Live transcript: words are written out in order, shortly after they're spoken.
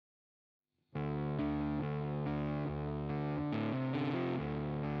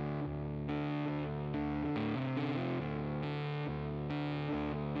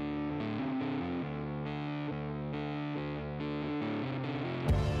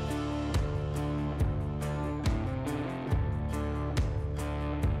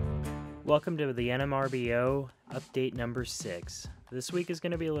Welcome to the NMRBO update number 6. This week is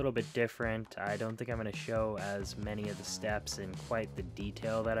going to be a little bit different. I don't think I'm going to show as many of the steps in quite the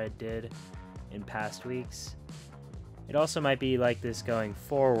detail that I did in past weeks. It also might be like this going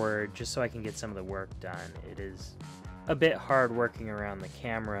forward, just so I can get some of the work done. It is a bit hard working around the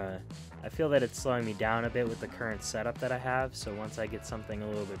camera. I feel that it's slowing me down a bit with the current setup that I have, so once I get something a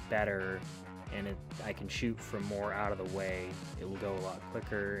little bit better and I can shoot from more out of the way, it will go a lot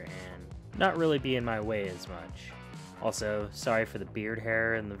quicker and not really be in my way as much. Also, sorry for the beard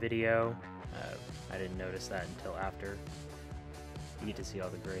hair in the video. I didn't notice that until after. You get to see all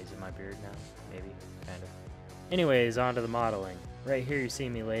the grays in my beard now, maybe, kind of. Anyways, on to the modeling. Right here you see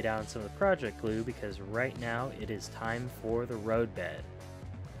me lay down some of the project glue because right now it is time for the roadbed.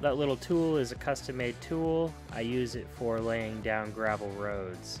 That little tool is a custom-made tool. I use it for laying down gravel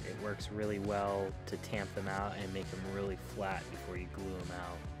roads. It works really well to tamp them out and make them really flat before you glue them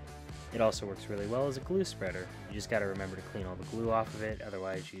out. It also works really well as a glue spreader. You just gotta remember to clean all the glue off of it,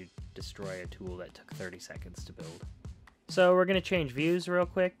 otherwise you destroy a tool that took 30 seconds to build. So we're gonna change views real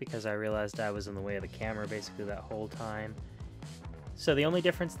quick because I realized I was in the way of the camera basically that whole time. So the only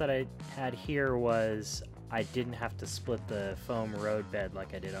difference that I had here was I didn't have to split the foam roadbed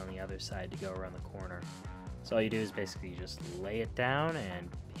like I did on the other side to go around the corner. So all you do is basically just lay it down and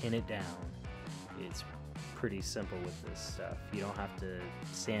pin it down. It's pretty simple with this stuff. You don't have to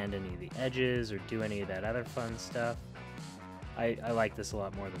sand any of the edges or do any of that other fun stuff. I like this a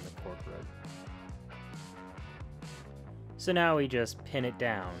lot more than the cork road. So now we just pin it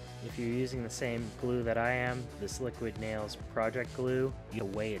down. If you're using the same glue that I am, this Liquid Nails Project Glue, you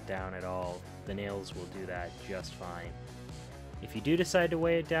don't weigh it down at all. The nails will do that just fine. If you do decide to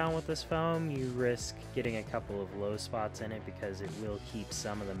weigh it down with this foam, you risk getting a couple of low spots in it because it will keep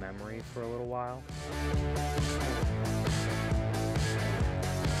some of the memory for a little while.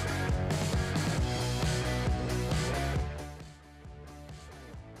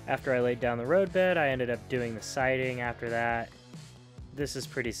 After I laid down the roadbed, I ended up doing the siding after that. This is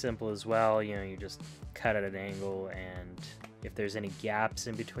pretty simple as well. You know, you just cut at an angle, and if there's any gaps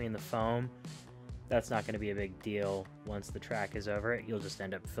in between the foam, that's not going to be a big deal. Once the track is over it, you'll just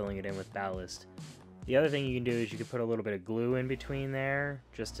end up filling it in with ballast. The other thing you can do is you can put a little bit of glue in between there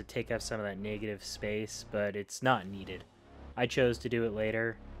just to take up some of that negative space, but it's not needed. I chose to do it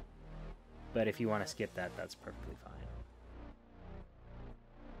later, but if you want to skip that, that's perfectly fine.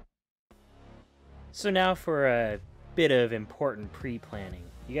 So now for a bit of important pre-planning.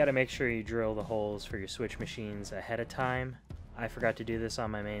 You got to make sure you drill the holes for your switch machines ahead of time. I forgot to do this on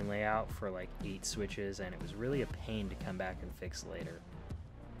my main layout for like 8 switches, and it was really a pain to come back and fix later.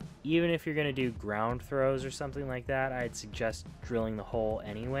 Even if you're going to do ground throws or something like that, I'd suggest drilling the hole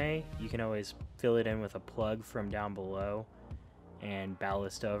anyway. You can always fill it in with a plug from down below and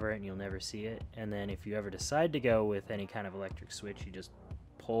ballast over it and you'll never see it. And then if you ever decide to go with any kind of electric switch, you just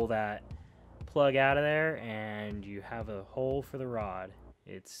pull that plug out of there and you have a hole for the rod.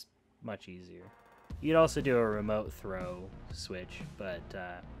 It's much easier. You'd also do a remote throw switch, but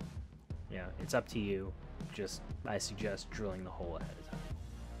yeah, it's up to you. I suggest drilling the hole ahead of time.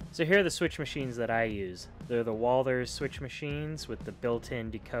 So here are the switch machines that I use. They're the Walther's switch machines with the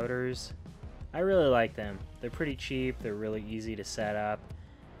built-in decoders. I really like them. They're pretty cheap, they're really easy to set up,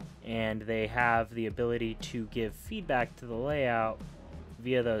 and they have the ability to give feedback to the layout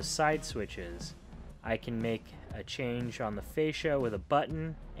via those side switches. I can make a change on the fascia with a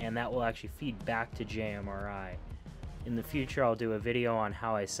button, and that will actually feed back to JMRI. In the future, I'll do a video on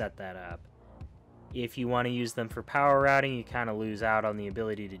how I set that up. If you want to use them for power routing, you kind of lose out on the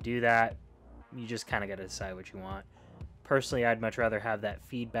ability to do that. You just kind of got to decide what you want. Personally, I'd much rather have that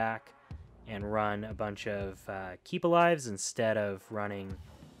feedback and run a bunch of keep alives instead of running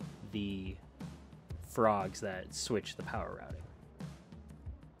the frogs that switch the power routing.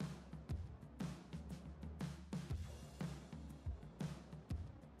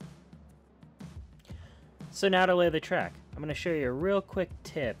 So now to lay the track. I'm going to show you a real quick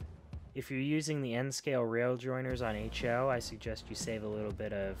tip. If you're using the N-scale rail joiners on HO, I suggest you save a little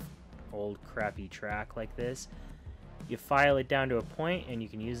bit of old crappy track like this. You file it down to a point and you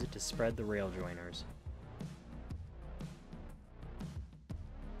can use it to spread the rail joiners.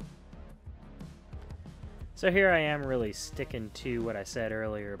 So here I am really sticking to what I said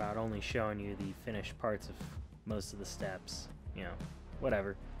earlier about only showing you the finished parts of most of the steps. You know,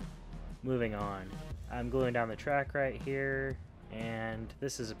 whatever. Moving on. I'm gluing down the track right here, and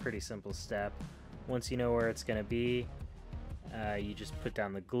this is a pretty simple step. Once you know where it's going to be, you just put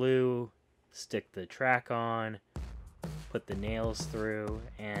down the glue, stick the track on, put the nails through,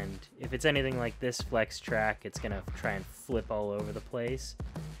 and if it's anything like this flex track, it's going to try and flip all over the place.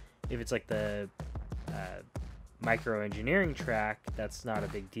 If it's like the micro engineering track, that's not a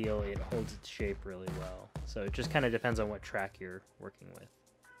big deal. It holds its shape really well. So it just kind of depends on what track you're working with.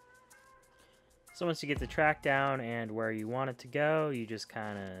 So once you get the track down and where you want it to go, you just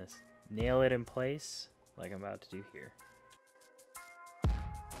kind of nail it in place like I'm about to do here.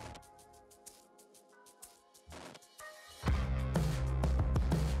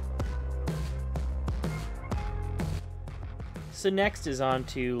 So next is on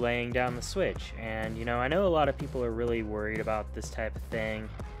to laying down the switch, and you know, I know a lot of people are really worried about this type of thing,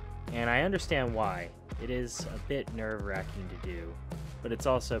 and I understand why. It is a bit nerve-wracking to do, but it's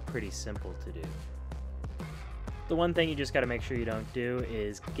also pretty simple to do. The one thing you just got to make sure you don't do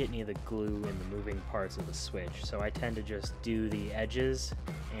is get any of the glue in the moving parts of the switch, so I tend to just do the edges,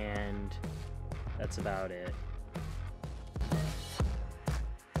 and that's about it.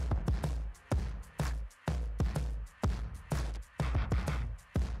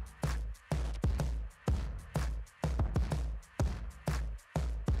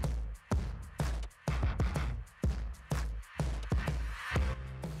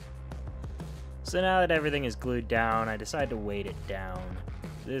 So now that everything is glued down, I decided to weight it down.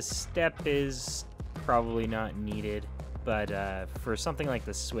 This step is probably not needed, but for something like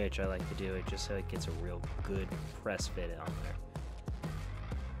the switch, I like to do it just so it gets a real good press fit on there.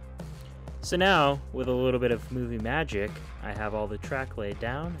 So now, with a little bit of movie magic, I have all the track laid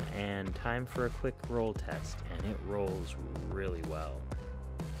down, and time for a quick roll test, and it rolls really well.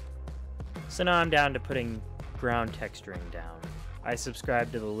 So now I'm down to putting ground texturing down. I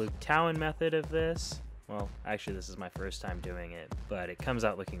subscribe to the Luke Towan method of this. Well, actually this is my first time doing it, but it comes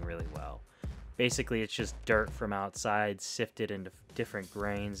out looking really well. Basically it's just dirt from outside sifted into different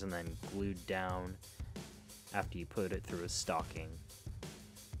grains and then glued down after you put it through a stocking.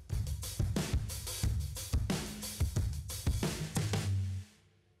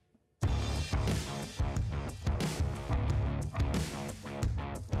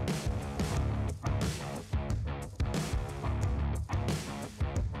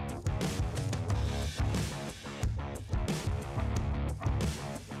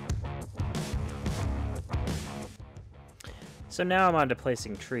 So now I'm on to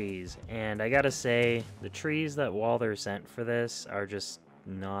placing trees, and I gotta say, the trees that Walther sent for this are just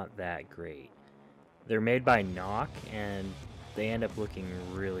not that great. They're made by Knock, and they end up looking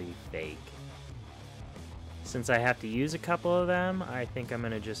really fake. Since I have to use a couple of them, I think I'm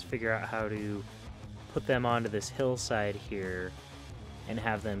gonna just figure out how to put them onto this hillside here and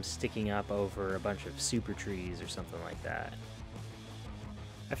have them sticking up over a bunch of super trees or something like that.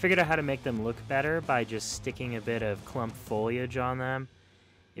 I figured out how to make them look better by just sticking a bit of clump foliage on them.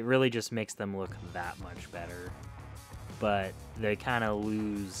 It really just makes them look that much better. But they kind of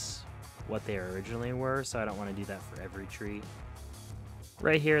lose what they originally were, so I don't want to do that for every tree.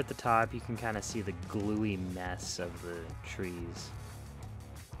 Right here at the top, you can kind of see the gluey mess of the trees.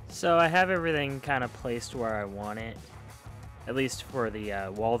 So I have everything kind of placed where I want it, at least for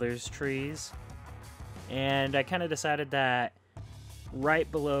the Walther's trees. And I kind of decided that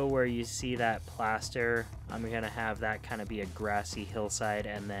right below where you see that plaster, I'm going to have that kind of be a grassy hillside,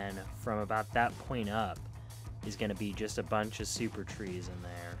 and then from about that point up is going to be just a bunch of super trees in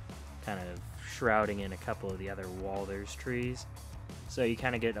there, kind of shrouding in a couple of the other Walther's trees. So you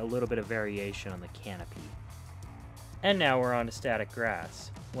kind of get a little bit of variation on the canopy. And now we're on to static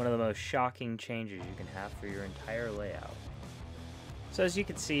grass, one of the most shocking changes you can have for your entire layout. So as you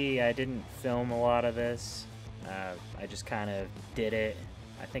can see, I didn't film a lot of this. I just kind of did it.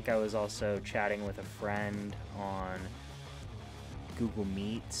 I think I was also chatting with a friend on Google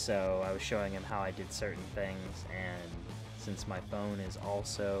Meet, so I was showing him how I did certain things, and since my phone is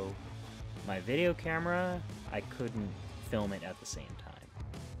also my video camera, I couldn't film it at the same time.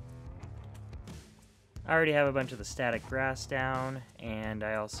 I already have a bunch of the static grass down, and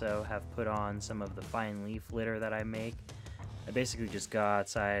I also have put on some of the fine leaf litter that I make. I basically just go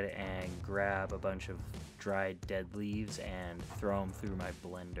outside and grab a bunch of dried dead leaves and throw them through my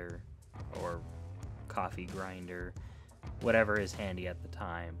blender or coffee grinder, whatever is handy at the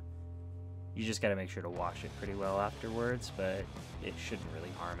time. You just gotta make sure to wash it pretty well afterwards, but it shouldn't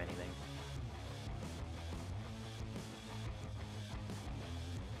really harm anything.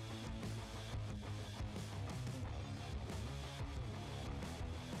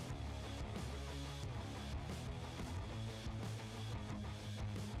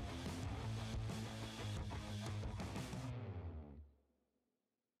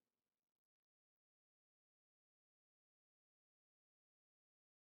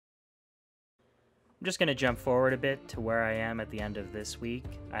 I'm just going to jump forward a bit to where I am at the end of this week.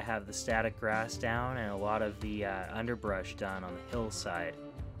 I have the static grass down and a lot of the underbrush done on the hillside.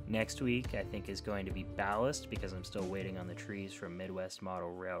 Next week, I think, is going to be ballast because I'm still waiting on the trees from Midwest Model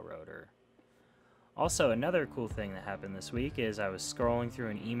Railroader. Also, another cool thing that happened this week is I was scrolling through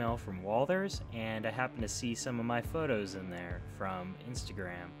an email from Walthers, and I happened to see some of my photos in there from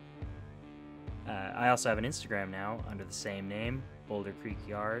Instagram. I also have an Instagram now under the same name, Boulder Creek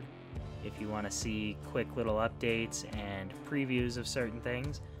Yard. If you want to see quick little updates and previews of certain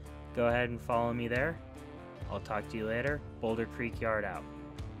things, go ahead and follow me there. I'll talk to you later. Boulder Creek Yard out.